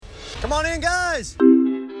Come on in, guys.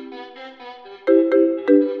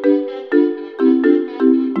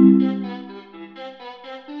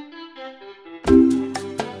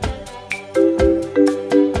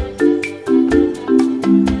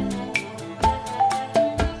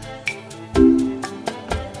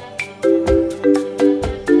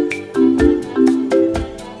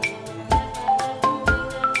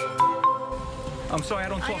 I'm sorry, I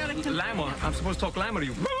don't talk Lammer. I'm supposed to talk Lammer to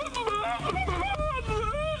you.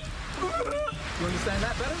 You understand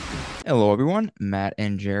that better? Hello, everyone. Matt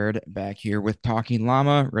and Jared back here with Talking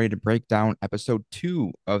Llama, ready to break down episode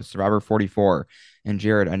 2 of Survivor 44. And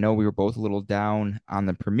Jared, I know we were both a little down on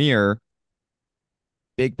the premiere.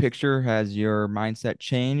 Big picture, has your mindset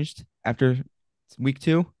changed after week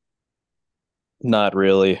 2? Not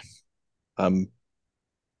really. I'm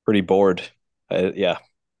pretty bored. Yeah.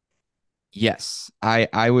 Yes,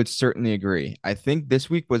 I would certainly agree. I think this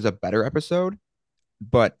week was a better episode,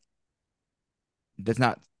 but that's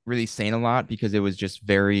not really saying a lot because it was just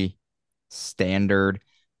very standard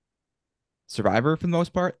Survivor for the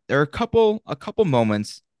most part. There are a couple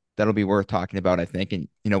moments that'll be worth talking about, I think, and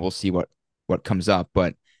we'll see what comes up,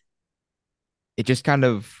 but it just kind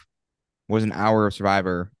of was an hour of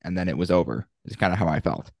Survivor and then it was over. It's kind of how I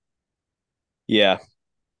felt. Yeah.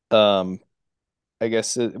 Um, I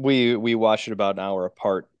guess we watched it about an hour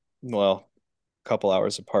apart. Well, a couple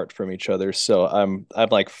hours apart from each other. So I'm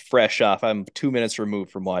like fresh off. I'm 2 minutes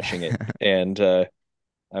removed from watching it, and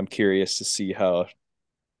I'm curious to see how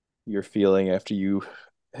you're feeling after you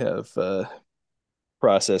have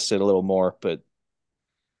processed it a little more. But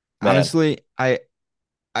man, Honestly, I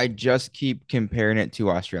just keep comparing it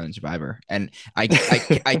to Australian Survivor, and I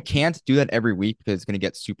can't do that every week because it's going to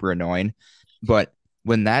get super annoying. But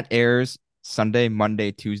when that airs Sunday,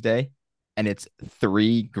 Monday, Tuesday, and it's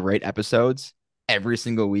 3 great episodes every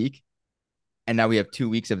single week, and now we have 2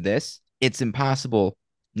 weeks of this, it's impossible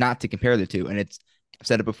not to compare the two. And I've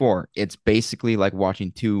said it before, it's basically like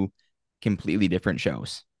watching two completely different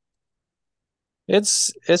shows.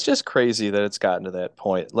 it's just crazy that it's gotten to that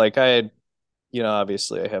point. Like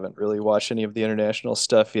obviously I haven't really watched any of the international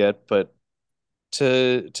stuff yet, but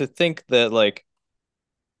to think that like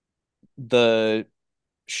the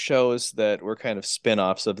shows that were kind of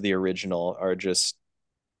spin-offs of the original are just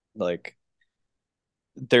like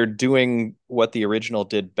they're doing what the original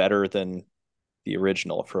did better than the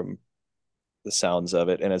original from the sounds of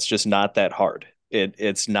it, and it's just not that hard.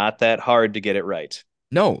 It's not that hard to get it right.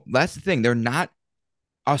 No, that's the thing. They're not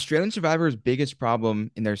Australian Survivor's biggest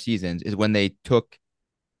problem in their seasons is when they took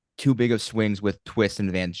too big of swings with twists and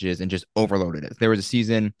advantages and just overloaded it. There was a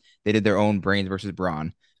season they did their own Brains versus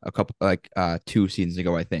Brawn a couple 2 seasons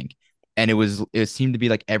ago, I think. And it seemed to be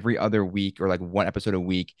like every other week or like one episode a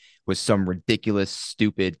week was some ridiculous,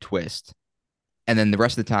 stupid twist. And then the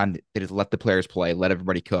rest of the time they just let the players play, let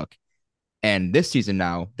everybody cook. And this season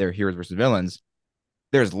now, they're heroes versus villains.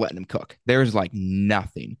 There's letting them cook. There's like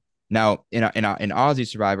nothing. Now in Aussie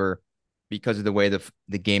Survivor, because of the way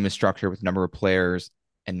the game is structured with number of players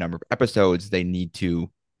and number of episodes they need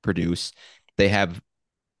to produce, they have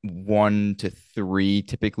 1 to 3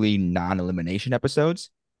 typically non-elimination episodes,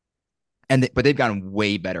 but they've gotten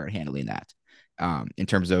way better at handling that in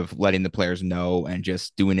terms of letting the players know and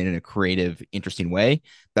just doing it in a creative, interesting way.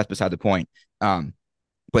 That's beside the point.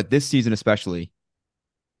 But this season especially,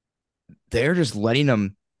 they're just letting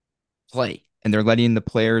them play and they're letting the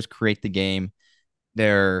players create the game.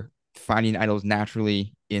 They're finding idols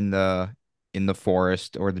naturally in the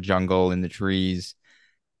forest or the jungle, in the trees.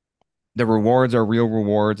 The rewards are real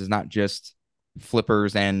rewards. It's not just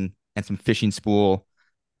flippers and some fishing spool.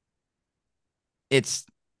 It's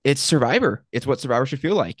it's Survivor. It's what Survivor should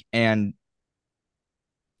feel like. And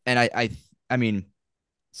I mean,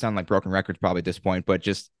 sound like broken records probably at this point, but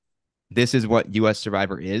just this is what US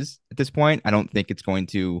Survivor is at this point. I don't think it's going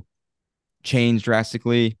to change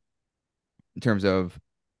drastically in terms of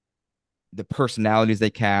the personalities they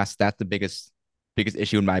cast. That's the biggest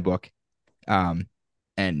issue in my book. Um,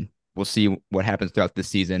 and we'll see what happens throughout this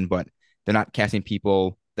season, but they're not casting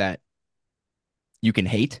people that you can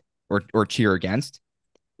hate or cheer against.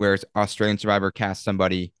 Whereas Australian Survivor cast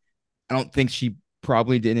somebody, I don't think she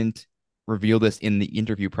probably didn't reveal this in the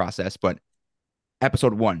interview process, but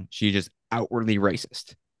episode 1, she just outwardly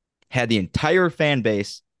racist. Had the entire fan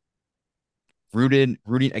base rooting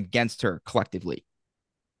against her collectively.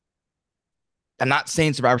 I'm not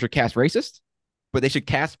saying Survivor should cast racist, but they should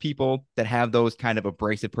cast people that have those kind of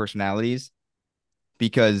abrasive personalities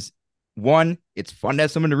because one, it's fun to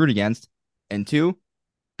have someone to root against, and two,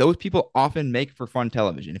 those people often make for fun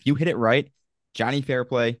television. If you hit it right, Johnny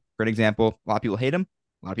Fairplay, great example. A lot of people hate him,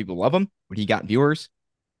 a lot of people love him, but he got viewers.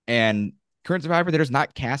 And current Survivor, they're just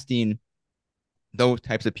not casting those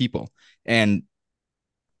types of people. And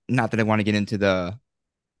not that I want to get into the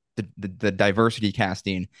diversity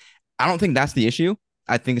casting. I don't think that's the issue.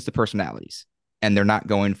 I think it's the personalities. And they're not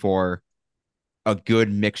going for a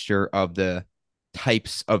good mixture of the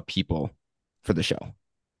types of people for the show.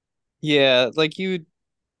 Yeah, like you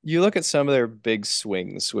look at some of their big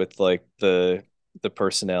swings with like the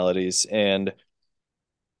personalities, and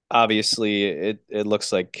obviously it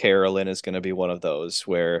looks like Carolyn is going to be one of those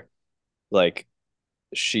where like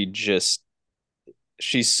she just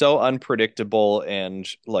she's so unpredictable and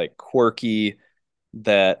like quirky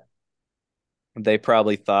that they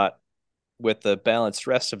probably thought with the balanced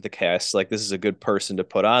rest of the cast, like this is a good person to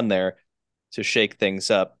put on there to shake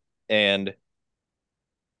things up. And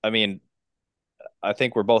I mean, I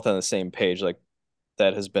think we're both on the same page. Like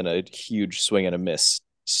that has been a huge swing and a miss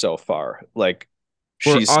so far. Like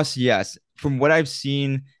For she's us, yes. From what I've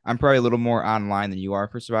seen, I'm probably a little more online than you are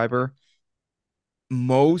for Survivor.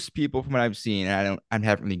 Most people from what I've seen, and I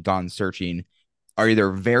haven't really gone searching, are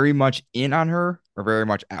either very much in on her or very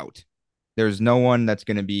much out. There's no one that's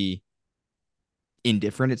going to be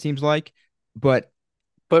indifferent, it seems like. But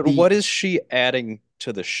but the what is she adding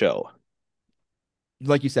to the show?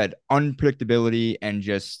 like you said, unpredictability and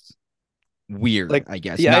just weird, Like, I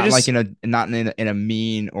guess. yeah, I Not like just not in a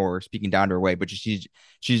mean or speaking down to her way, but she's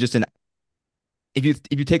just an if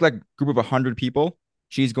you take like a group of 100 people,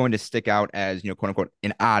 she's going to stick out as, quote unquote,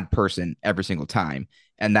 an odd person every single time.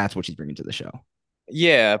 And that's what she's bringing to the show.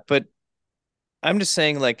 yeah, but I'm just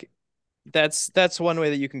saying like that's one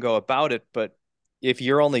way that you can go about it, but if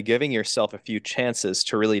you're only giving yourself a few chances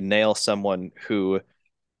to really nail someone who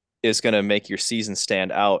is going to make your season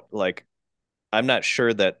stand out, like I'm not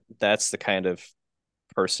sure that that's the kind of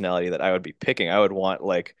personality that I would be picking. I would want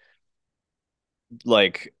like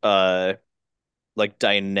uh like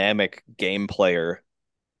dynamic game player,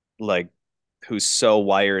 like who's so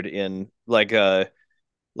wired in like a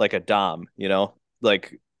Dom, you know?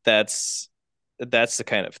 Like that's the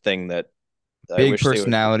kind of thing that I Big wish they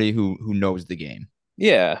would. personality who knows the game.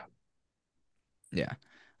 Yeah. Yeah.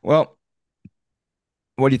 Well,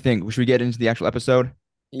 what do you think? Should we get into the actual episode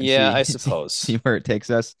and Yeah, see I see suppose. where it takes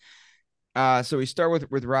us? So we start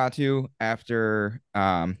with Ratu after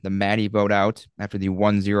the Maddie vote out after the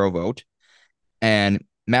 1-0 vote. And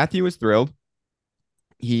Matthew was thrilled.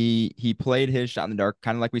 He played his shot in the dark,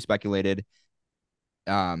 kind of like we speculated.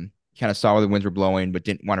 Kind of saw where the winds were blowing, but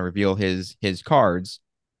didn't want to reveal his cards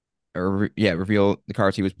or reveal the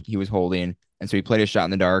cards he was holding. And so he played his shot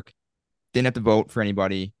in the dark. Didn't have to vote for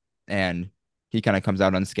anybody, and he kind of comes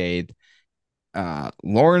out unscathed.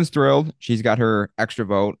 Lauren's thrilled. She's got her extra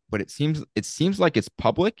vote, but it seems like it's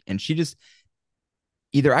public, and she just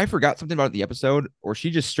either I forgot something about the episode, or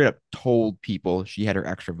she just straight up told people she had her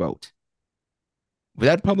extra vote. Was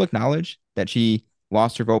that public knowledge that she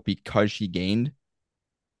lost her vote because she gained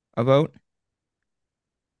a vote?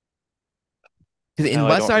 Because Now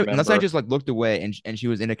I don't unless I remember. just like looked away and she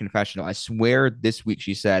was in a confessional, I swear this week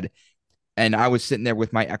she said, and I was sitting there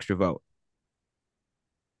with my extra vote.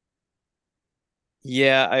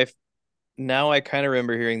 Yeah, I've now I kind of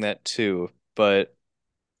remember hearing that too, but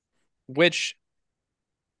which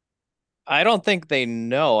I don't think they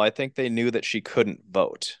know. I think they knew that she couldn't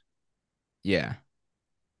vote. Yeah.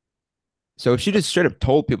 So if she just straight up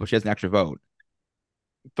told people she has an extra vote,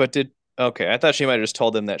 But did okay, I thought she might have just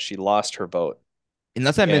told them that she lost her vote.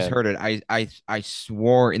 unless I And misheard it, I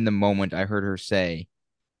swore in the moment I heard her say,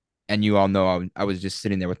 and you all know I was just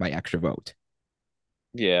sitting there with my extra vote.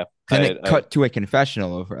 yeah, Then it cut to a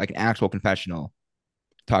confessional of her, like an actual confessional,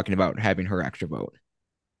 talking about having her extra vote,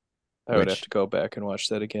 I would have which to go back and watch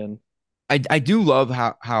that again. I do love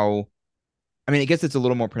how I mean, I guess it's a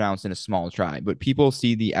little more pronounced in a small tribe, but people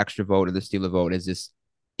see the extra vote or the steal a vote as this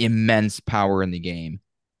immense power in the game.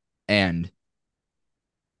 And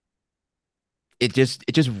it just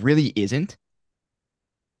really isn't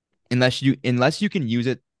unless you can use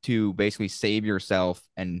it to basically save yourself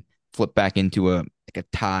and flip back into a like a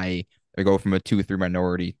tie or go from a 2-3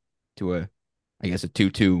 minority to a I guess a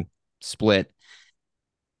 2-2 split.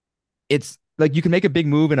 It's like you can make a big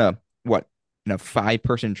move in a what in a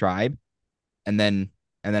 5-person tribe and then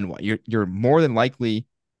what you're more than likely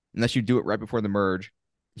unless you do it right before the merge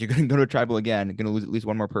you're going to go to a tribal again going to lose at least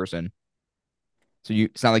one more person, so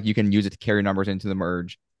it's not like you can use it to carry numbers into the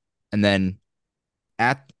merge, and then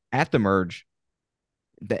at the merge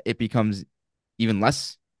that it becomes even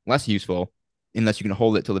less useful unless you can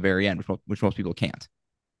hold it till the very end, which most people can't.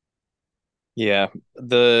 Yeah,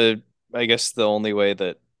 the I guess the only way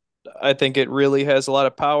that I think it really has a lot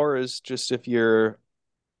of power is just if you're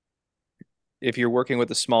if you're working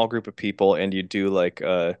with a small group of people and you do like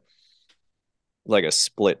a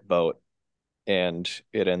split vote and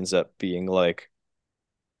it ends up being like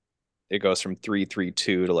it goes from 3-3-2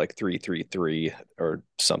 to like 3-3-3 or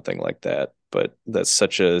something like that. But that's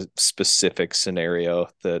such a specific scenario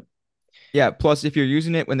that Yeah. Plus, if you're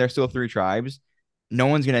using it when there's still three tribes, no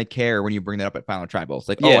one's gonna care when you bring that up at final tribals.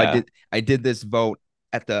 Like, oh, yeah, I did this vote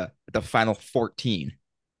at the final 14. Like,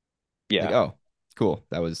 yeah. oh, cool.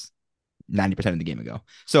 That was 90% of the game ago.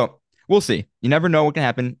 So we'll see. You never know what can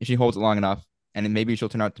happen if she holds it long enough. And then maybe she'll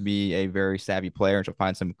turn out to be a very savvy player and she'll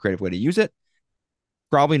find some creative way to use it.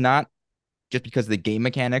 Probably not just because of the game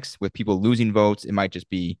mechanics with people losing votes. It might just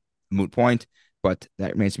be a moot point, but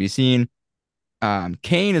that remains to be seen.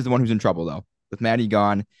 Kane is the one who's in trouble though, with Maddie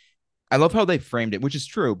gone. I love how they framed it, which is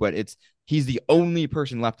true, but he's the only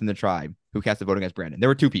person left in the tribe who cast a vote against Brandon. There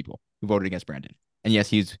were two people who voted against Brandon. And yes,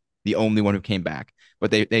 he's the only one who came back.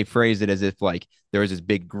 But they phrased it as if like there was this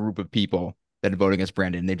big group of people that voted against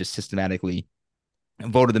Brandon and they just systematically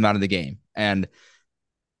voted them out of the game. And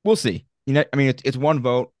we'll see. You know, I mean, it's one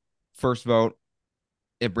vote, first vote.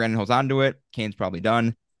 If Brandon holds on to it, Kane's probably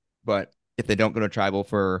done. But if they don't go to tribal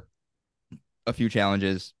for a few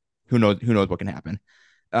challenges, who knows what can happen.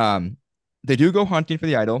 They do go hunting for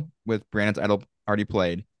the idol with Brandon's idol already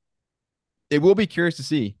played. It will be curious to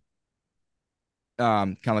see,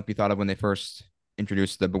 kind of like we thought of when they first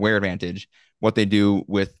introduced the Beware advantage, what they do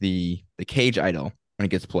with the cage idol when it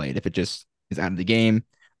gets played. If it just is out of the game,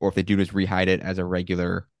 or if they do just rehide it as a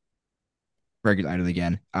regular idol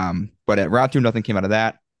again. But at Route 2, nothing came out of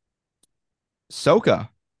that. Soka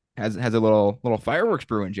has a little fireworks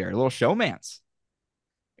brewing, Jared, a little showmance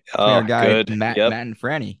between our Oh, guy good. Matt Yep. and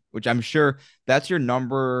Franny, which I'm sure that's your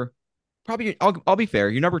number. Probably, I'll be fair.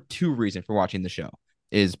 Your number two reason for watching the show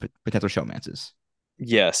is potential showmances.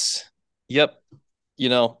 Yes. Yep. You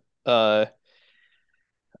know,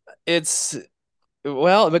 it's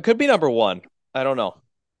well, it could be number one. I don't know.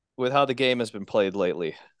 With how the game has been played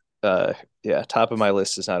lately. Yeah, top of my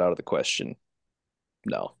list is not out of the question.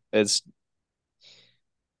 No. It's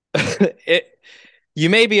it you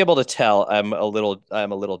may be able to tell I'm a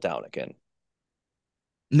little down again.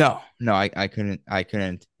 No, I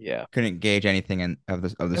Yeah. couldn't gauge anything of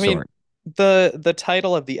the I mean, sort. the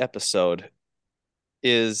title of the episode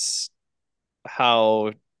is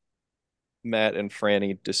how Matt and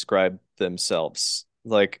Franny describe themselves.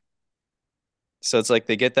 Like, so it's like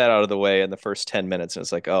they get that out of the way in the first 10 minutes, and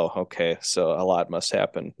it's like, oh, okay, so a lot must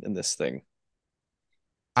happen in this thing.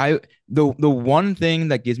 I the one thing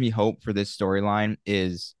that gives me hope for this storyline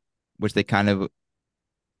is, which they kind of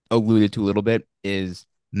alluded to a little bit, is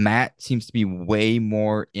Matt seems to be way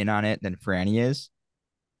more in on it than Franny is.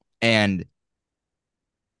 And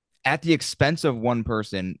at the expense of one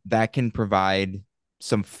person, that can provide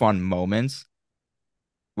some fun moments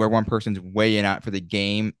where one person's way in out for the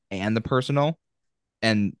game and the personal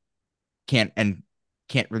and and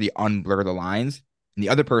can't really unblur the lines. And the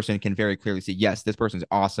other person can very clearly see, yes, this person's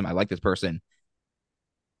awesome. I like this person.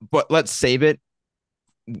 But let's save it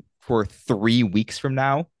for 3 weeks from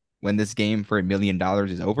now when this game for $1 million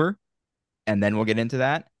is over. And then we'll get into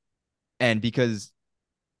that. And because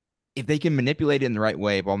if they can manipulate it in the right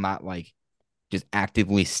way while not like just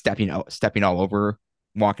actively stepping all over,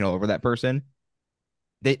 walking all over that person,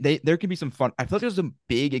 they there can be some fun. I feel like there's a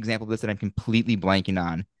big example of this that I'm completely blanking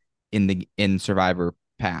on in Survivor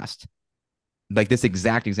past, like this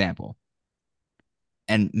exact example.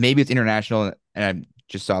 And maybe it's international, and I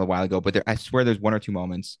just saw it a while ago, but I swear there's one or two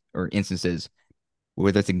moments or instances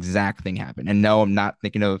where this exact thing happened. And no, I'm not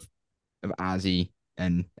thinking of Ozzy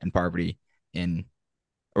and Parvati in,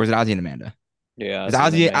 or is it Ozzy and Amanda? Yeah, It's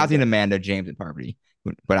Ozzy and Amanda, James and Parvati,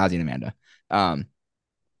 but Ozzy and Amanda.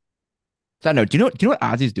 Side note, do you know what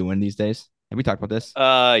Ozzy's doing these days? Have we talked about this?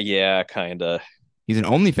 Yeah, kinda. He's an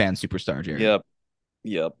OnlyFans superstar, Jared. Yep.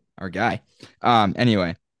 Yep. Our guy.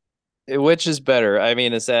 Anyway, Which is better? I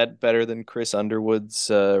mean, is that better than Chris Underwood's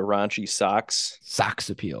raunchy socks? socks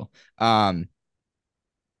appeal.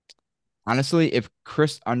 Honestly, if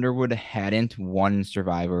Chris Underwood hadn't won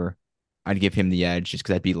Survivor, I'd give him the edge just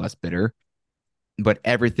because I'd be less bitter. But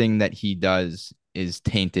everything that he does is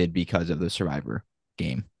tainted because of the Survivor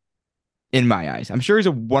game, in my eyes. I'm sure he's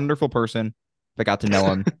a wonderful person if I got to know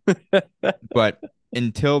him. But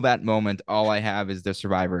until that moment, all I have is the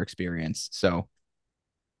Survivor experience. So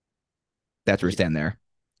that's where we stand there.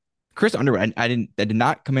 Chris Underwood, I did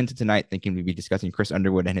not come into tonight thinking we'd be discussing Chris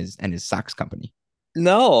Underwood and his socks company.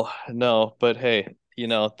 No, no, but hey,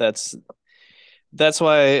 that's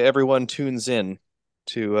why everyone tunes in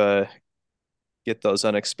to get those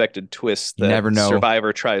unexpected twists You that never know.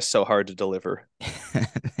 Survivor tries so hard to deliver.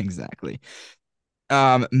 Exactly.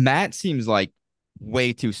 Matt seems like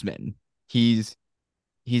way too smitten. He's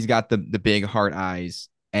he's got the big heart eyes,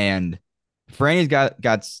 and Franny's got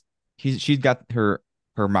she's got her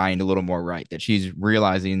mind a little more right, that she's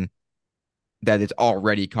realizing that it's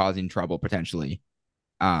already causing trouble potentially.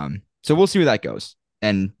 So we'll see where that goes,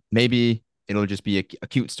 and maybe it'll just be a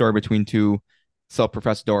cute story between two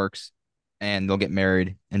self-professed dorks, and they'll get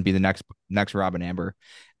married and be the next Robin Amber,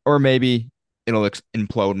 or maybe it'll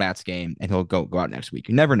implode Matt's game and he'll go out next week.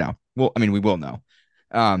 You never know. Well, I mean, we will know.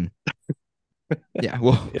 Um, yeah,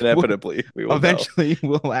 we'll Inevitably, we will know. eventually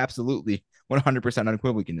we'll absolutely 100%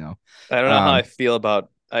 unequivocally know. I don't know how I Um, feel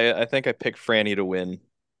about. I think I picked Franny to win.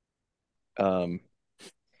 Um,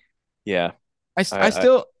 yeah, I I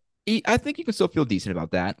still I think you can still feel decent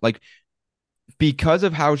about that, like because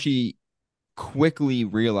of how she quickly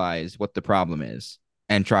realized what the problem is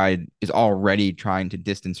and is already trying to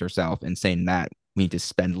distance herself and saying that we need to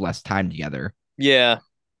spend less time together. yeah.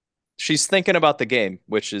 She's thinking about the game,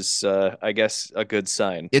 which is, I guess, a good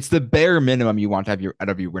sign. It's the bare minimum you want to have your out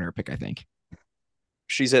of your winner pick, I think.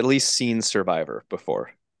 She's at least seen Survivor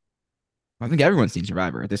before. I think everyone's seen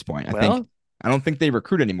Survivor at this point. Well, I don't think they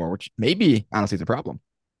recruit anymore, which maybe honestly is a problem.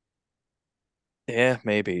 yeah,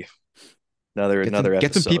 maybe another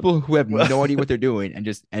Get some episode. people who have Well, no idea what they're doing and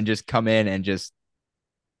just come in and just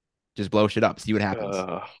blow shit up, see what happens.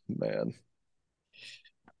 oh man.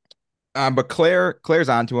 But Claire's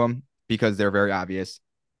onto him because they're very obvious.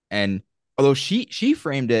 And although she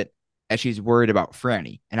framed it as she's worried about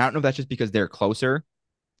Franny, and I don't know if that's just because they're closer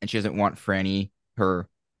and she doesn't want Franny, her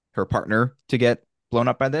partner, to get blown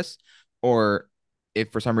up by this, or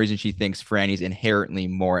if for some reason she thinks Franny's inherently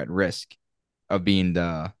more at risk of being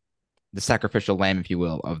the sacrificial lamb, if you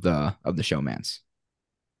will, of the showmance.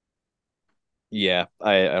 Yeah,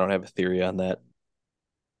 I don't have a theory on that.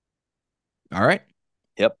 All right,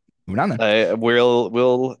 Yep. moving on then.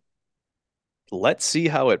 We'll let's see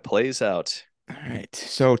how it plays out. All right.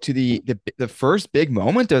 So to the first big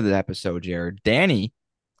moment of the episode, Jared, Danny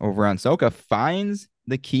over on Soka finds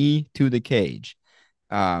the key to the cage,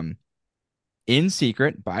 um, in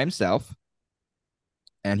secret by himself,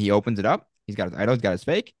 and he opens it up. He's got his idol, he's got his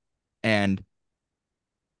fake, and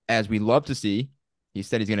as we love to see, he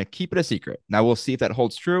said he's going to keep it a secret. Now we'll see if that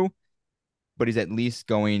holds true, but he's at least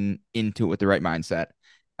going into it with the right mindset.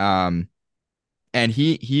 Um, and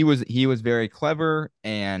he was very clever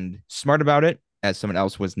and smart about it, as someone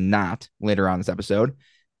else was not later on this episode.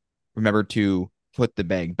 Remember to put the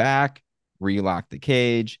bag back, relock the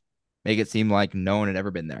cage, make it seem like no one had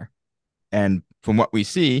ever been there. And from what we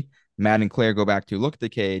see, Matt and Claire go back to look at the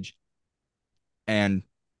cage and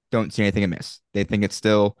don't see anything amiss. They think it's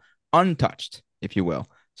still untouched, if you will.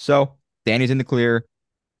 So Danny's in the clear,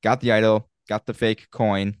 got the idol, got the fake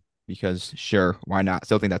coin, because sure, why not?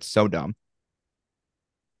 Still think that's so dumb.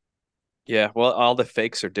 Yeah, well, all the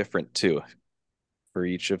fakes are different too for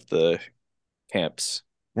each of the camps.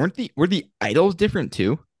 Were the idols different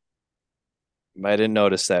too? I didn't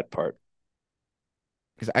notice that part,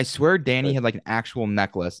 Because I swear Danny but had like an actual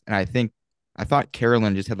necklace, and I thought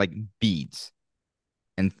Carolyn just had like beads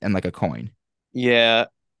and like a coin. yeah,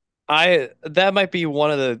 I that might be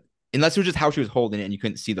one of the Unless it was just how she was holding it and you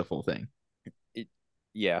couldn't see the full thing.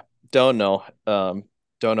 yeah, don't know.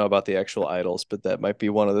 Don't know about the actual idols, but that might be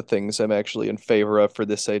one of the things I'm actually in favor of for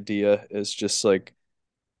this idea is just like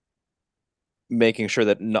making sure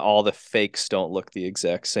that all the fakes don't look the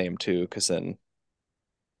exact same too, because then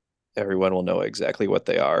everyone will know exactly what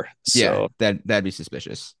they are. Yeah, So that'd be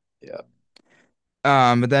suspicious. yeah,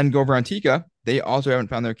 But then go over on Tika. They also haven't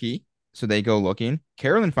found their key, so they go looking.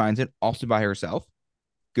 Carolyn finds it also by herself.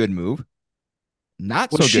 Good move.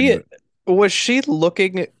 Not was so good she move. was she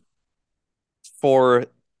looking for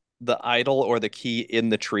the idol or the key in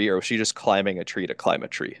the tree, or was she just climbing a tree to climb a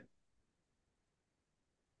tree?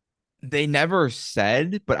 They never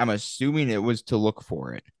said, but I'm assuming it was to look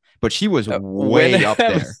for it. But she was When way up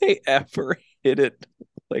have there they ever hit it?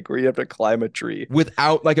 Like where you have to climb a tree?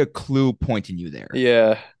 without like a clue pointing you there.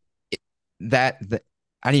 Yeah, That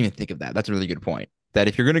I didn't even think of that. That's a really good point. That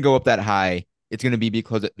if you're gonna go up that high, it's gonna be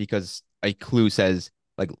because a clue says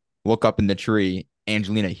like look up in the tree,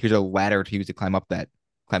 Angelina. Here's a ladder to use to climb up yep.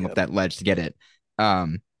 that ledge to get it.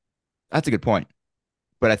 Um, that's a good point.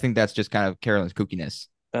 But I think that's just kind of Carolyn's kookiness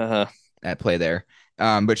Uh-huh. at play there.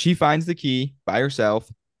 But she finds the key by herself,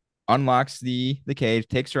 unlocks the cage,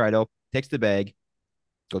 takes her idol, takes the bag,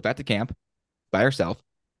 goes back to camp by herself,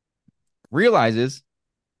 realizes,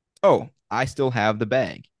 oh, I still have the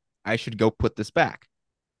bag. I should go put this back.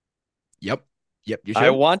 Yep. Yep, you I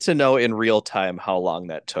should. want to know in real time how long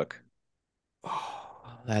that took.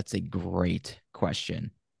 Oh, that's a great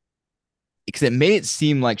question. Because it made it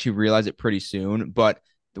seem like she realized it pretty soon, but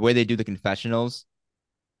the way they do the confessionals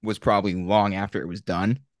was probably long after it was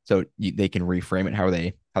done, so they can reframe it how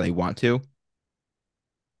they want to.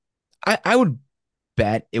 I would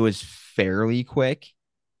bet it was fairly quick.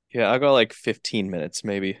 Yeah, I'll go like 15 minutes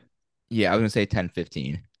maybe. Yeah, I was gonna say 10,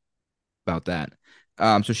 15 about that.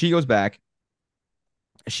 So she goes back.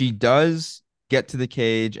 She does get to the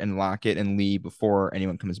cage and lock it and leave before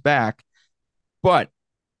anyone comes back. But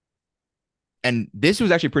and this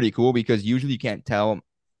was actually pretty cool because usually you can't tell,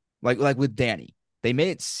 like with Danny, they made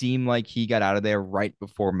it seem like he got out of there right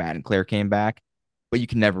before Matt and Claire came back, but you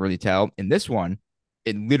can never really tell. In this one,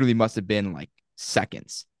 it literally must have been like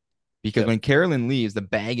seconds because Yep. when Carolyn leaves, the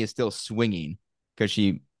bag is still swinging because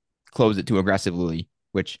she closed it too aggressively.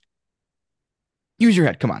 Which use your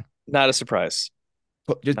head, come on, Not a surprise.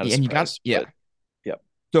 just Not a and you got surprise, yeah. but yep.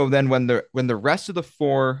 So then when the rest of the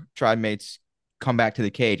four tribe mates come back to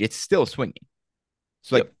the cage, it's still swinging.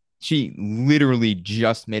 So like Yep. she literally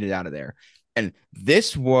just made it out of there. And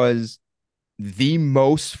this was the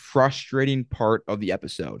most frustrating part of the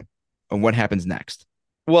episode and what happens next.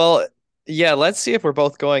 Well, yeah, let's see if we're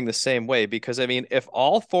both going the same way because I mean, if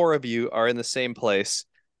all four of you are in the same place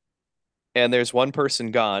and there's one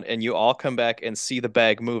person gone and you all come back and see the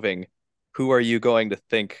bag moving, who are you going to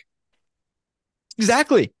think?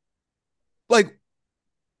 Exactly. Like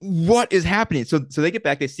what is happening? So they get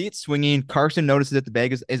back, they see it swinging. Carson notices that the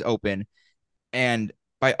bag is open. And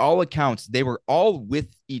by all accounts, they were all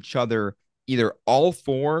with each other, either all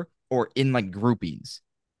four or in like groupings.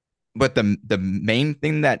 But the main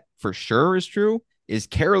thing that for sure is true is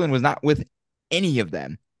Carolyn was not with any of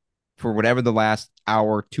them for whatever the last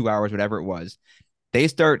hour, 2 hours, whatever it was. They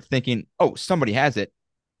start thinking, oh, somebody has it.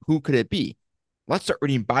 Who could it be? Let's start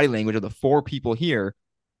reading body language of the four people here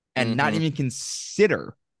and not Hmm. even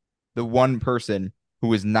consider the one person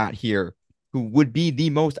who is not here, who would be the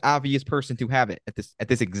most obvious person to have it at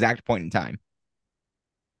this exact point in time.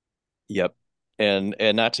 Yep. And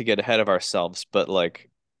not to get ahead of ourselves, but like,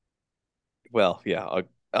 well, yeah,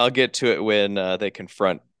 I'll get to it when they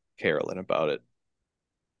confront Carolyn about it.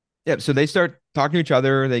 Yeah, so they start talking to each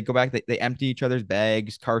other. They go back, they empty each other's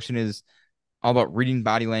bags. Carson is all about reading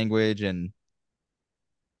body language and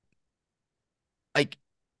like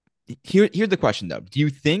here's the question though. Do you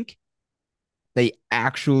think they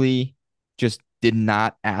actually just did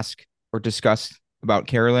not ask or discuss about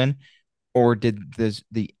Carolyn, or did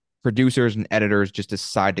the producers and editors just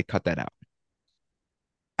decide to cut that out?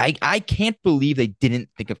 I can't believe they didn't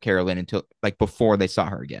think of Carolyn until like before they saw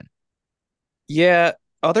her again. Yeah,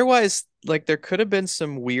 otherwise, like there could have been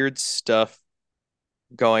some weird stuff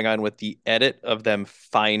going on with the edit of them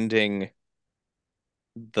finding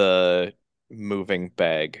the moving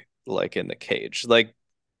bag like in the cage. Like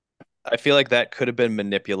I feel like that could have been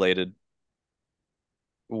manipulated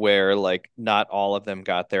where like not all of them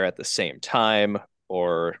got there at the same time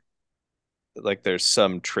or like there's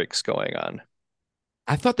some tricks going on.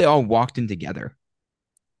 I thought they all walked in together.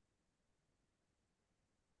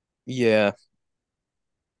 Yeah.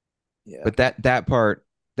 Yeah. But that part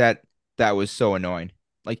that that was so annoying.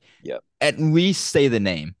 Like Yep. at least say the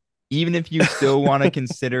name. Even if you still want to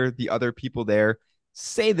consider the other people there,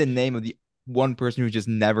 say the name of the one person who's just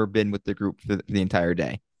never been with the group for the entire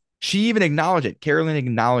day. She even acknowledged it. Carolyn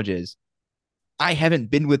acknowledges, I haven't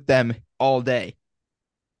been with them all day.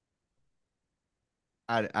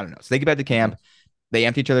 I don't know. So they get back to Mhm. camp. They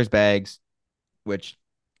empty each other's bags, which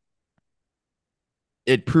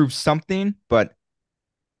it proves something, but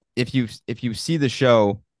if you see the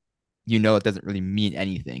show, you know it doesn't really mean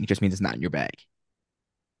anything. It just means it's not in your bag.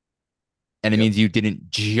 And it Yep. means you didn't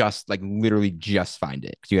just like literally just find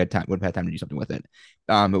it because you had time would have had time to do something with it.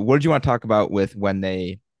 But what did you want to talk about with when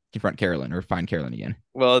they confront Carolyn or find Carolyn again?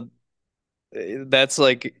 Well, that's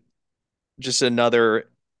like just another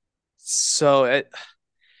so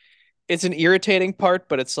it's an irritating part,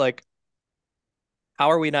 but it's like how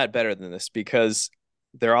are we not better than this? Because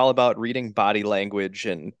they're all about reading body language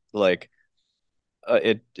and like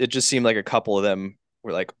it just seemed like a couple of them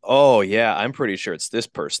were like, "Oh yeah, I'm pretty sure it's this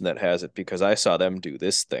person that has it because I saw them do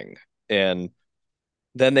this thing." And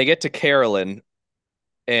then they get to Carolyn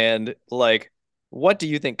and like, what do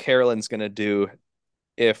you think Carolyn's gonna do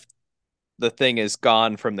if the thing is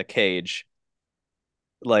gone from the cage?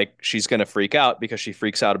 Like she's gonna freak out because she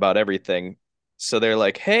freaks out about everything. So they're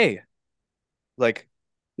like, "Hey, like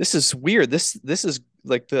this is weird. This is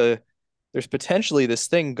like there's potentially this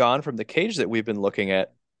thing gone from the cage that we've been looking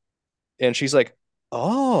at." And she's like,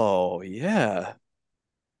 "Oh, yeah."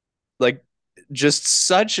 Like just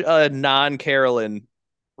such a non-Carolyn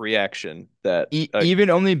reaction that Even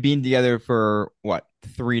only being together for what,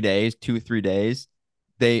 3 days, 2, 3 days,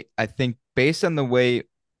 I think based on the way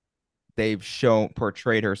they've shown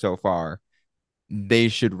portrayed her so far, they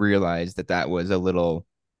should realize that that was a little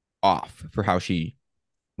off for how she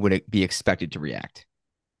would be expected to react.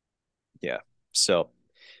 yeah. So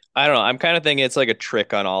I don't know. I'm kind of thinking it's like a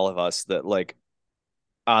trick on all of us that like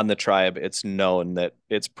on the tribe, it's known that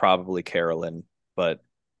it's probably Carolyn, but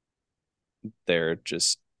they're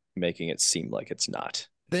just making it seem like it's not.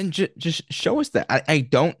 Then just show us that. I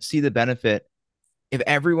don't see the benefit if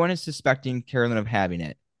everyone is suspecting Carolyn of having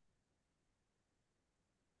it.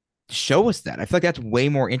 Show us that. I feel like that's way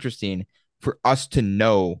more interesting for us to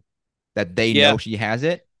know that they Yeah, know she has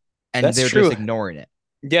it and that's they're just true. ignoring it.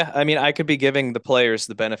 Yeah, I mean, I could be giving the players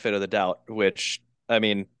the benefit of the doubt, which I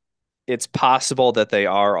mean, it's possible that they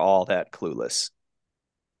are all that clueless.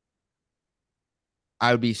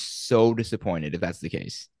 I would be so disappointed if that's the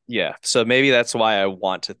case. Yeah, so maybe that's why I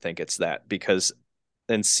want to think it's that because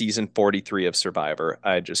in season 43 of Survivor,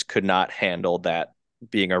 I just could not handle that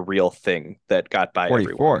being a real thing that got by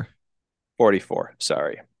everyone. 44. 44,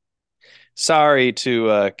 sorry. Sorry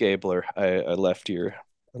to Gabler. I left your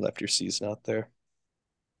season out there.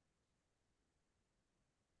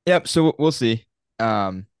 Yep. So we'll see.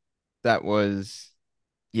 That was,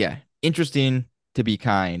 yeah, interesting to be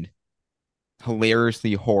kind,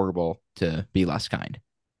 hilariously horrible to be less kind.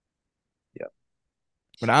 Yep.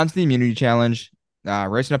 But on to the immunity challenge.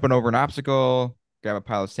 Racing up and over an obstacle, grab a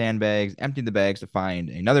pile of sandbags, empty the bags to find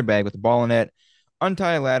another bag with a ball in it,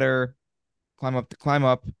 untie a ladder, climb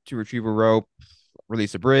up to retrieve a rope,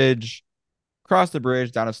 release a bridge, cross the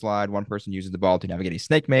bridge, down a slide. One person uses the ball to navigate a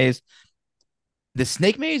snake maze. The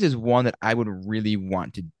snake maze is one that I would really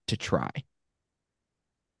want to try.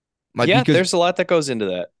 Like Yeah, because there's a lot that goes into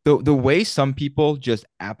that. the way some people just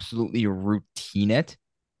absolutely routine it.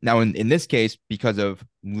 Now in this case, because of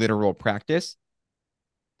literal practice,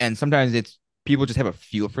 and sometimes it's people just have a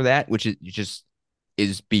feel for that, which is just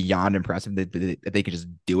is beyond impressive that they could just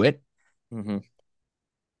do it. Mm-hmm.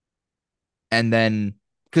 And then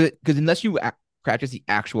because unless you practice the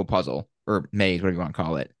actual puzzle or maze, whatever you want to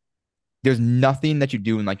call it, there's nothing that you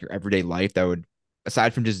do in like your everyday life that would,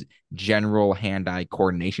 aside from just general hand-eye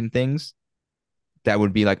coordination things, that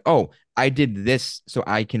would be like, oh, I did this, so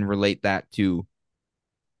I can relate that to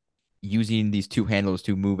using these two handles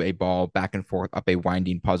to move a ball back and forth up a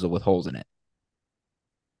winding puzzle with holes in it.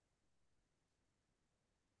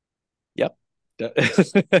 Yep.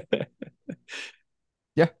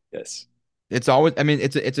 Yeah, Yes. it's always. I mean,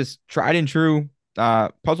 it's a tried and true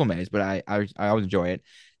puzzle maze, but I always enjoy it.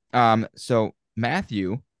 So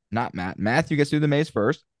Matthew, not Matt, Matthew gets through the maze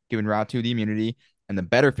first, giving Route 2 the immunity and the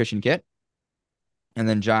better fishing kit. And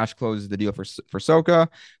then Josh closes the deal for Soka,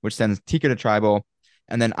 which sends Tika to tribal.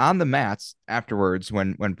 And then on the mats afterwards,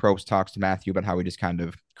 when Probst talks to Matthew about how he just kind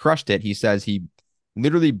of crushed it, he says he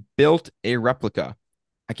literally built a replica.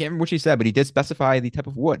 I can't remember what he said, but he did specify the type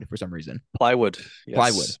of wood for some reason. Plywood. Yes.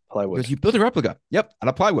 Plywood. Plywood. Because you built a replica. Yep, out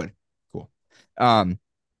of plywood. Cool.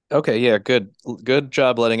 Okay, yeah, good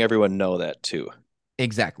job letting everyone know that too.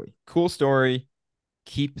 Exactly. Cool story.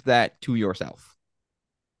 Keep that to yourself.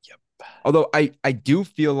 Yep. Although I do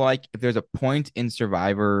feel like if there's a point in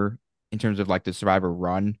Survivor in terms of like the Survivor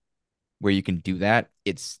run where you can do that,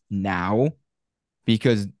 it's now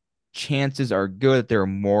because chances are good that there are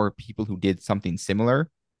more people who did something similar.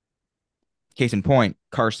 Case in point,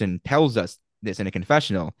 Carson tells us this in a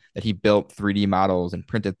confessional that he built 3D models and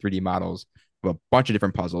printed 3D models of a bunch of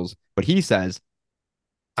different puzzles, but he says,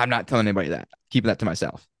 I'm not telling anybody that. Keeping that to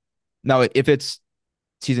myself. Now, if it's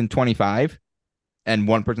season 25 and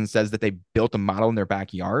one person says that they built a model in their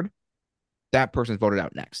backyard, that person's voted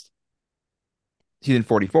out next. Season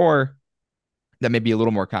 44, that may be a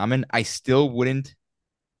little more common. I still wouldn't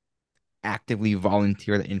actively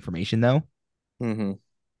volunteer that information though. Mm-hmm.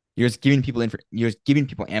 You're just giving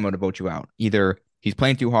people ammo to vote you out. Either he's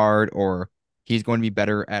playing too hard or he's going to be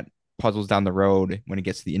better at puzzles down the road when it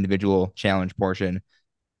gets to the individual challenge portion.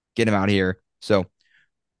 Get him out of here. So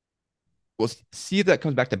we'll see if that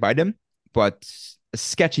comes back to bite him, but a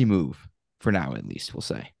sketchy move for now, at least, we'll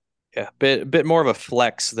say. Yeah, bit more of a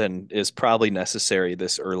flex than is probably necessary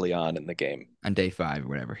this early on in the game. On day 5 or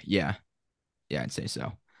whatever. Yeah. Yeah, I'd say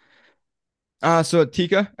so. So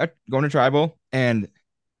Tika going to tribal, and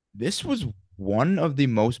this was one of the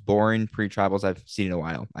most boring pre-tribals I've seen in a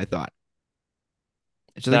while, I thought.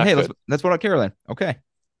 It's just like, Not hey, good. let's vote out Carolyn. Okay.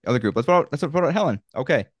 Other group, let's vote out Helen.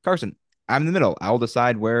 Okay. Carson, I'm in the middle. I'll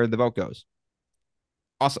decide where the vote goes.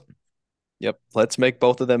 Awesome. Yep. Let's make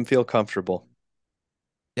both of them feel comfortable.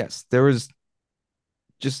 Yes, there was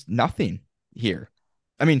just nothing here.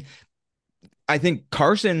 I mean, I think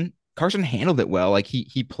Carson handled it well. Like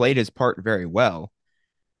he played his part very well.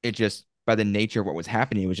 It just by the nature of what was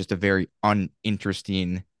happening, it was just a very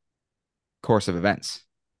uninteresting course of events.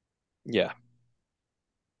 Yeah.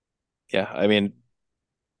 Yeah. I mean,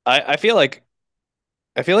 I I feel like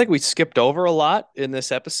we skipped over a lot in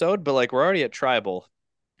this episode, but like we're already at tribal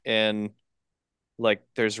and like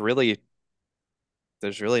there's really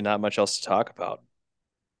not much else to talk about.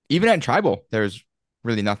 Even at tribal, there's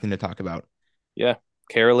really nothing to talk about. Yeah.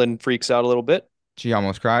 Carolyn freaks out a little bit. She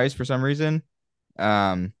almost cries for some reason.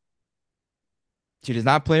 Um, she does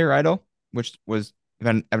not play her idol, which was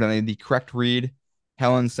evidently the correct read.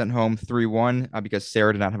 Helen sent home 3-1 because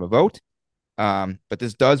Sarah did not have a vote. But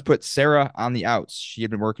this does put Sarah on the outs. She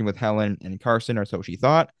had been working with Helen and Carson, or so she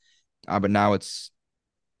thought. But now it's,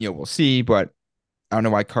 we'll see. But I don't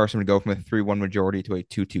know why Carson would go from a 3-1 majority to a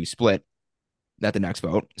 2-2 split at the next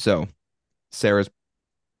vote. So Sarah's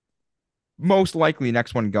most likely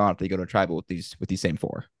next one gone if they go to tribal with these same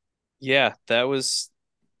four. Yeah, that was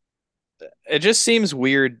it just seems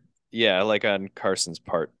weird, yeah, like on Carson's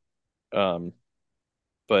part. Um,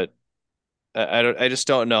 but I just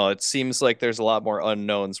don't know. It seems like there's a lot more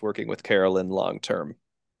unknowns working with Carolyn long term.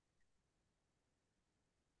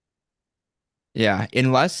 Yeah,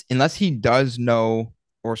 unless he does know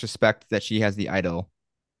or suspect that she has the idol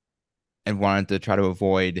and wanted to try to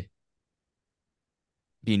avoid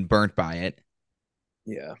being burnt by it.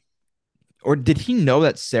 Yeah. Or did he know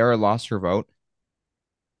that Sarah lost her vote?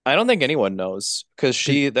 I don't think anyone knows because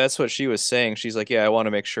 'Cause- that's what she was saying. She's like, yeah, I want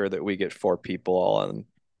to make sure that we get four people all on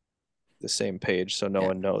the same page so no yeah,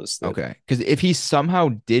 one knows that. okay. Because if he somehow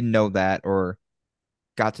did know that or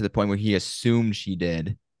got to the point where he assumed she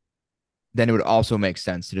did, then it would also make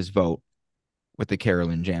sense to just vote with the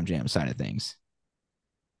Carolyn Jam Jam side of things.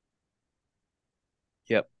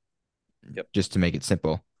 Yep. Yep. Just to make it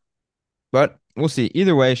simple. But we'll see.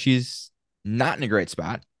 Either way, she's not in a great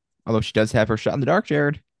spot. Although she does have her shot in the dark,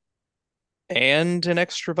 Jared. And an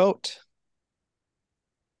extra vote.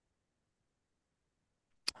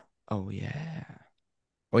 Oh yeah.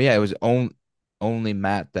 Oh yeah, it was only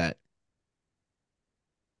Matt that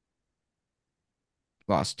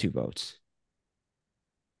lost 2 votes.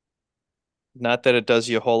 Not that it does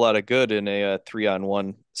you a whole lot of good in a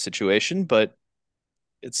 3-on-1 situation, but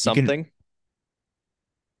it's You can something.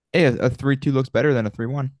 Hey, a 3-2 looks better than a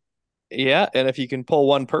 3-1. Yeah, and if you can pull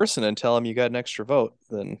one person and tell them you got an extra vote,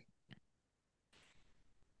 then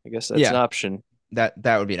I guess that's an Yeah, option.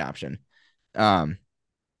 that would be an option. Um,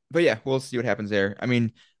 but yeah, we'll see what happens there. I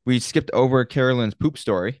mean, we skipped over Carolyn's poop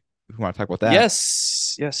story. If we want to talk about that.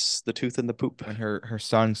 Yes, yes, the tooth and the poop. When her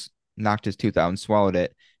son's knocked his tooth out and swallowed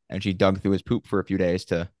it, and she dug through his poop for a few days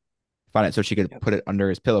to find it so she could Yep. put it under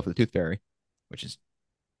his pillow for the tooth fairy, which is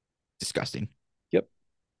disgusting. Yep.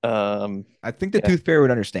 I think the Yeah. tooth fairy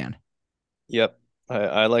would understand. Yep.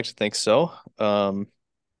 I like to think so. I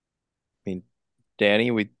mean,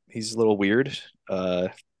 Danny, he's a little weird.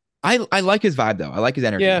 I like his vibe though. I like his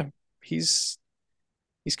energy. Yeah, he's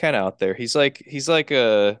he's kind of out there. He's like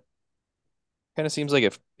a kind of seems like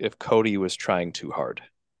if Cody was trying too hard.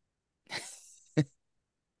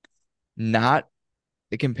 Not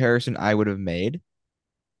the comparison I would have made,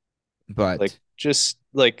 Like but just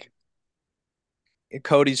like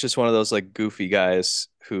Cody's just one of those like goofy guys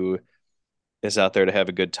who is out there to have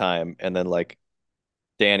a good time, and then like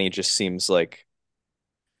Danny just seems like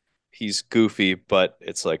he's goofy, but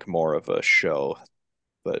it's like more of a show.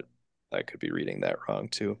 But I could be reading that wrong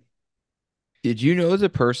too. did you know there's a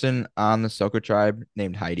person on the Soka tribe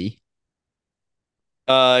named Heidi?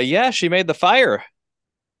 Yeah, she made the fire.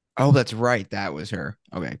 Oh, that's right. That was her.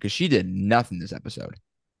 Okay, because she did nothing this episode.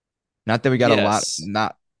 Not that we got a lot, Yes.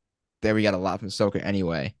 not that we got a lot from Soka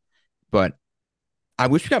anyway, but I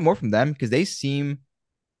wish we got more from them because they seem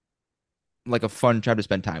like a fun tribe to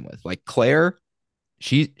spend time with. Like Claire,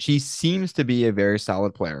 she seems to be a very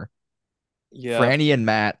solid player. Yeah. Franny and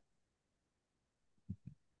Matt,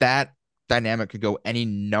 that dynamic could go any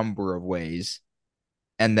number of ways.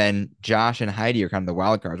 And then Josh and Heidi are kind of the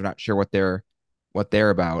wild cards. We're not sure what they're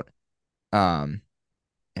about. Um,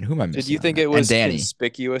 and who am I Did missing you on think that? it And was Danny.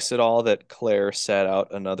 conspicuous at all that Claire sat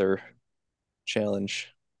out another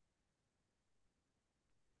challenge?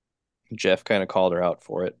 Jeff kind of called her out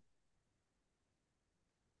for it.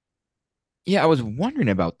 Yeah, I was wondering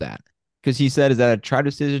about that because he said, "Is that a tribe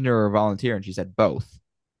decision or a volunteer?" And she said both.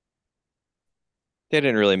 They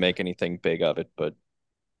didn't really make anything big of it, but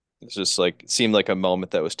it's just like it seemed like a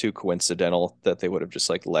moment that was too coincidental that they would have just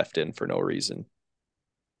like left in for no reason.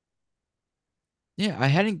 Yeah, I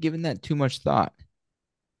hadn't given that too much thought.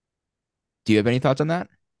 Do you have any thoughts on that?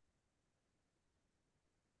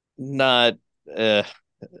 Not uh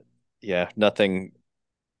yeah, nothing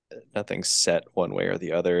set one way or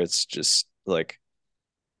the other. It's just like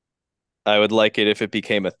I would like it if it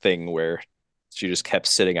became a thing where she just kept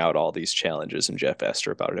sitting out all these challenges and Jeff asked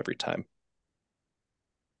her about it every time.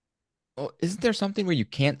 Well, isn't there something where you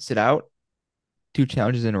can't sit out two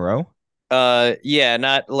challenges in a row? Yeah,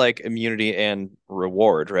 not like immunity and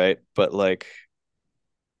reward, right? But like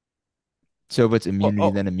So if it's oh, immunity,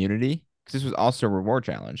 oh then immunity? Because this was also a reward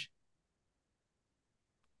challenge.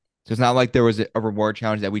 So it's not like there was a reward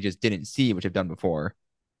challenge that we just didn't see, which I've done before.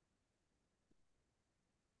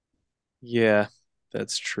 yeah,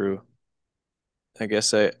 that's true. I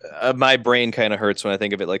guess my brain kind of hurts when I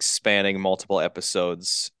think of it like spanning multiple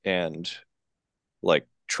episodes and like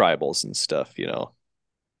tribals and stuff, you know.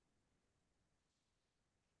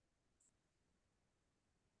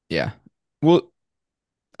 Yeah. Well,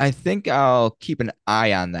 I think I'll keep an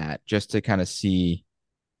eye on that just to kind of see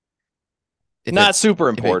Not super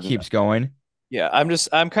if it important. keeps going. Yeah,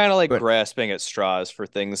 I'm kind of like But grasping at straws for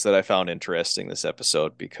things that I found interesting this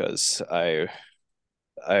episode because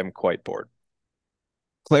I'm quite bored.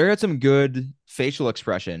 Claire had some good facial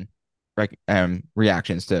expression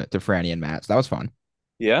reactions to Franny and Matt. So that was fun.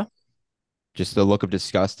 Yeah. Just the look of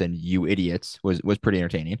disgust and you idiots was pretty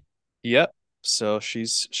entertaining. Yep. So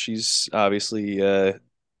she's obviously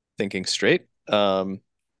thinking straight. My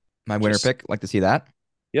winner Just pick, like to see that.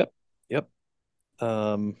 yep. Yep.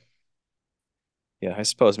 Um yeah, I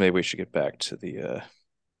suppose maybe we should get back to the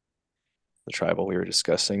tribal we were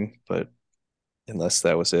discussing, but unless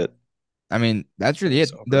that was it, I mean, that's it really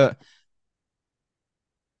was it. over.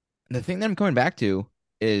 The thing that I'm coming back to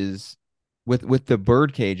is with the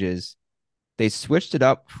bird cages, they switched it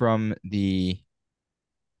up from the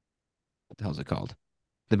what the hell's it called?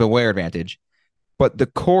 The Beware Advantage. But the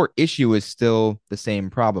core issue is still the same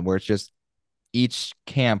problem where it's just each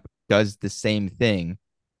camp does the same thing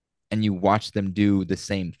and you watch them do the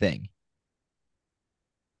same thing.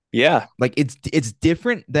 Yeah. Like it's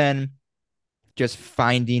different than just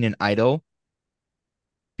finding an idol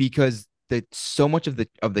because the so much of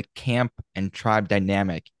the camp and tribe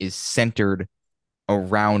dynamic is centered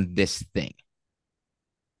around this thing.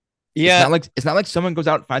 Yeah. It's not like someone goes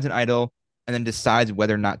out and finds an idol and then decides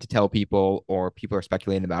whether or not to tell people or people are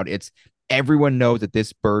speculating about it. It's everyone knows that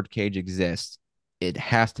this bird cage exists. It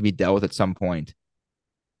has to be dealt with at some point.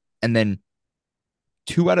 And then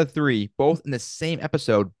two out of three, both in the same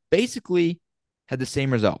episode, basically had the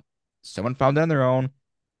same result. Someone found it on their own,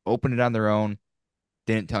 opened it on their own,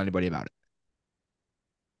 didn't tell anybody about it.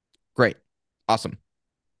 Great. Awesome.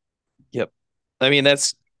 Yep. I mean,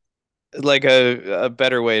 that's like a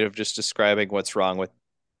better way of just describing what's wrong with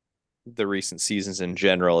the recent seasons in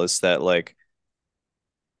general is that like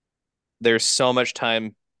there's so much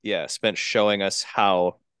time, yeah, spent showing us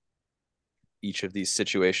how each of these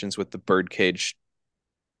situations with the birdcage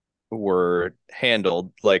were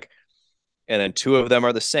handled. Like, and then two of them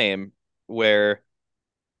are the same, where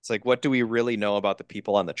it's like, what do we really know about the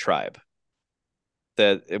people on the tribe?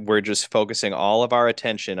 That we're just focusing all of our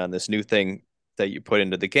attention on this new thing that you put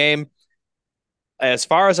into the game. As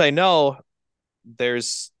far as I know,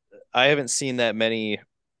 there's I haven't seen that many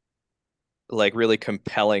like really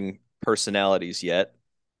compelling personalities yet.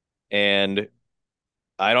 And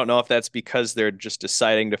I don't know if that's because they're just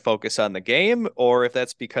deciding to focus on the game or if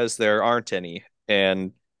that's because there aren't any.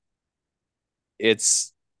 And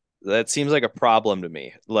it's that seems like a problem to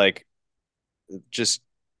me. Like just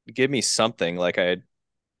give me something. Like I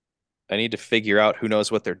need to figure out who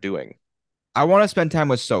knows what they're doing. I want to spend time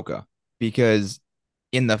with Soka because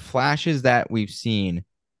in the flashes that we've seen,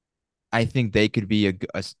 I think they could be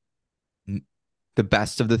the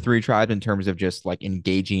best of the three tribes in terms of just like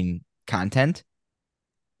engaging content.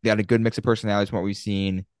 They got a good mix of personalities from what we've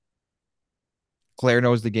seen. Claire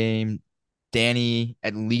knows the game. Danny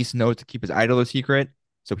at least knows to keep his idol a secret,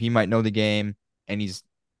 so he might know the game, and he's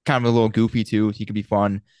kind of a little goofy too. So he could be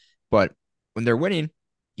fun, but when they're winning,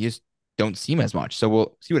 you just don't see him as much. So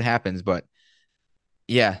we'll see what happens. But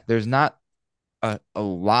yeah, there's not a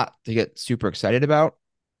lot to get super excited about.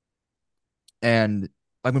 And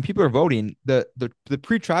like when people are voting, the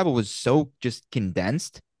pre-tribal was so just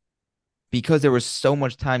condensed because there was so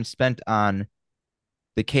much time spent on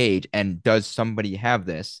the cage and does somebody have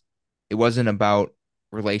this? It wasn't about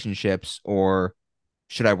relationships or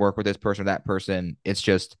should I work with this person or that person. It's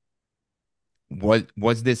just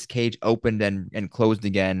was this cage opened and closed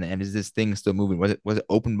again? And is this thing still moving? Was it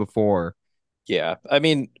open before? Yeah. I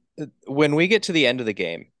mean, when we get to the end of the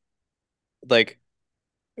game, like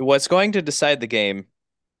what's going to decide the game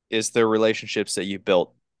is the relationships that you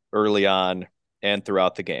built early on and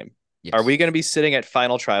throughout the game. Yes. Are we going to be sitting at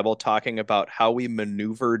Final Tribal talking about how we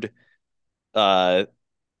maneuvered uh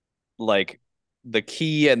like the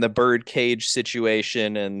key and the bird cage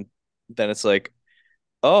situation, and then it's like,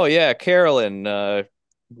 oh yeah, Carolyn,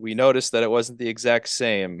 we noticed that it wasn't the exact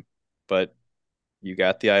same, but you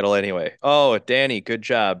got the idol anyway. Oh, Danny, good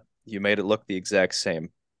job. You made it look the exact same.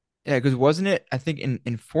 Yeah, because wasn't it, I think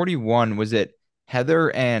in 41, was it Heather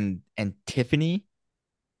and Tiffany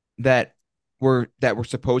that were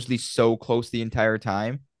supposedly so close the entire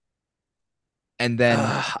time? And then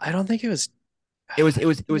I don't think it was. it was I it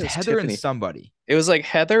was think it was Heather and Tiffany. somebody. It was like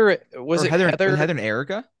Heather. Was Or it Heather, Heather? Heather and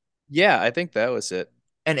Erica. Yeah, I think that was it.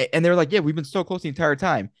 And they're like, yeah, we've been so close the entire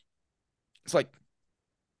time. It's like,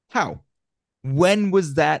 how? When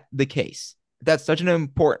was that the case? That's such an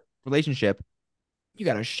important relationship. You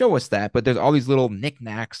got to show us that. But there's all these little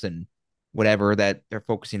knickknacks and whatever that they're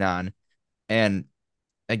focusing on. And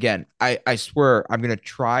again, I swear I'm gonna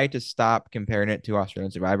try to stop comparing it to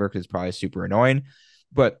Australian Survivor because it's probably super annoying.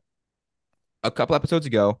 But a couple episodes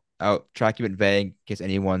ago, I'll try to keep it vague in case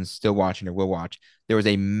anyone's still watching or will watch. There was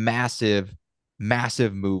a massive,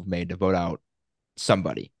 massive move made to vote out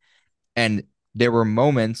somebody. And there were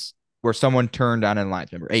moments where someone turned on an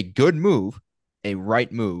alliance member. A good move, a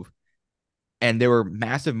right move. And there were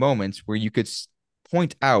massive moments where you could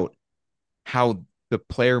point out how the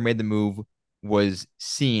player made the move was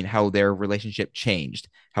seen, how their relationship changed,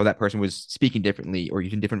 how that person was speaking differently or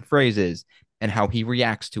using different phrases, and how he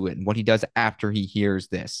reacts to it and what he does after he hears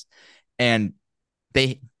this. And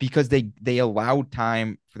because they allowed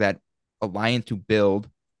time for that alliance to build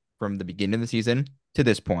from the beginning of the season to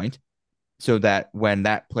this point, so that when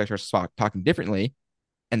that player starts talking differently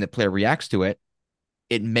and the player reacts to it,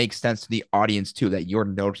 it makes sense to the audience too that you're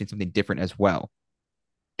noticing something different as well.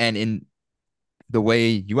 And in the way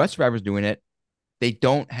US Survivor is doing it, they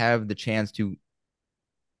don't have the chance to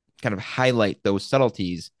kind of highlight those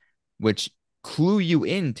subtleties, which clue you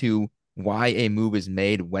into why a move is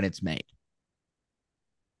made when it's made.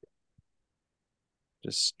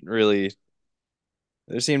 Just really,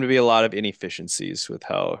 there seem to be a lot of inefficiencies with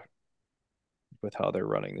how they're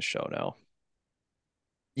running the show now.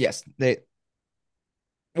 Yes,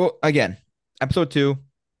 well, again, episode 2,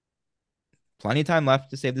 plenty of time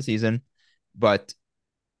left to save the season, but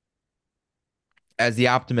as the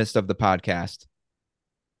optimist of the podcast,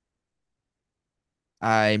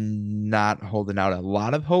 I'm not holding out a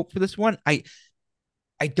lot of hope for this one. I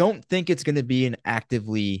don't think it's going to be an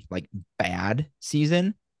actively like bad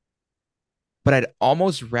season, but I'd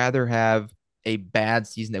almost rather have a bad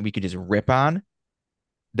season that we could just rip on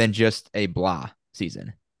than just a blah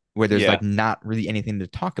season where there's Yeah. like not really anything to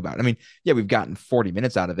talk about. I mean, yeah, we've gotten 40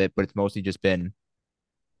 minutes out of it, but it's mostly just been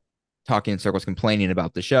talking in circles, complaining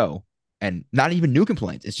about the show, and not even new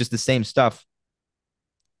complaints. It's just the same stuff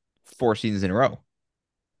 4 seasons in a row.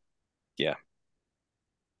 Yeah.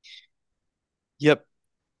 Yep.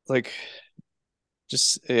 Like,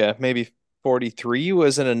 just yeah, maybe 43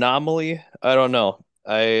 was an anomaly. I don't know.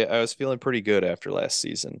 I was feeling pretty good after last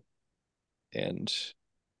season. And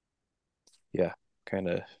yeah, kind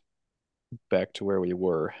of back to where we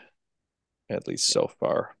were, at least so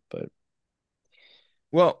far. But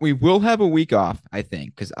Well, we will have a week off, I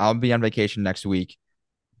think, because I'll be on vacation next week.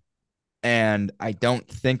 And I don't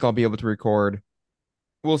think I'll be able to record.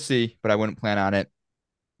 We'll see, but I wouldn't plan on it.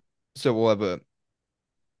 So we'll have a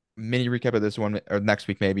mini recap of this one or next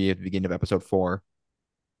week, maybe at the beginning of episode 4.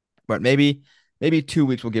 But maybe 2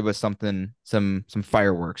 weeks will give us something, some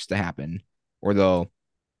fireworks to happen, or they'll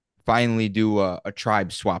finally do a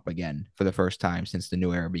tribe swap again for the first time since the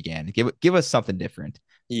new era began. Give us something different.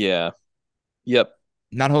 yeah. Yep.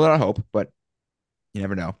 Not a whole lot of hope, but you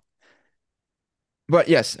never know. But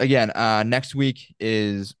yes, again, next week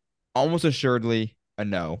is almost assuredly a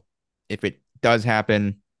no. If it does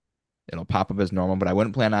happen, it'll pop up as normal, but I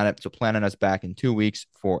wouldn't plan on it. So plan on us back in 2 weeks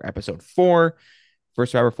for episode 4,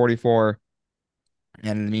 First Survivor 44.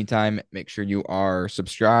 And in the meantime, make sure you are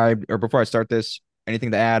subscribed. Or before I start this,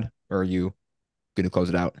 anything to add? Or are you going to close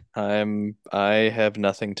it out? I have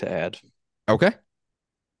nothing to add. Okay.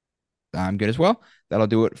 I'm good as well. That'll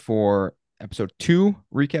do it for episode 2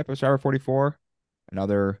 recap of Survivor 44.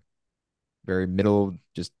 Another very middle,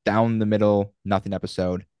 just down the middle, nothing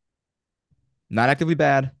episode. Not actively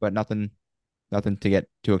bad, but nothing to get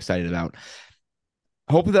too excited about.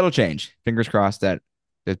 Hopefully that'll change. Fingers crossed that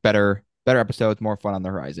there's better episodes, more fun on the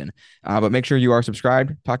horizon. But make sure you are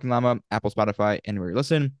subscribed. Talking Llama, Apple, Spotify, anywhere you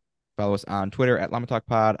listen. Follow us on Twitter at Llama Talk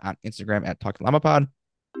Pod, on Instagram at Talking Llama Pod.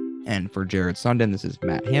 And for Jared Sundin, this is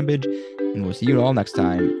Matt Hambidge, and we'll see you all next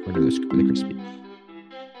time for another Scoop of the Crispy.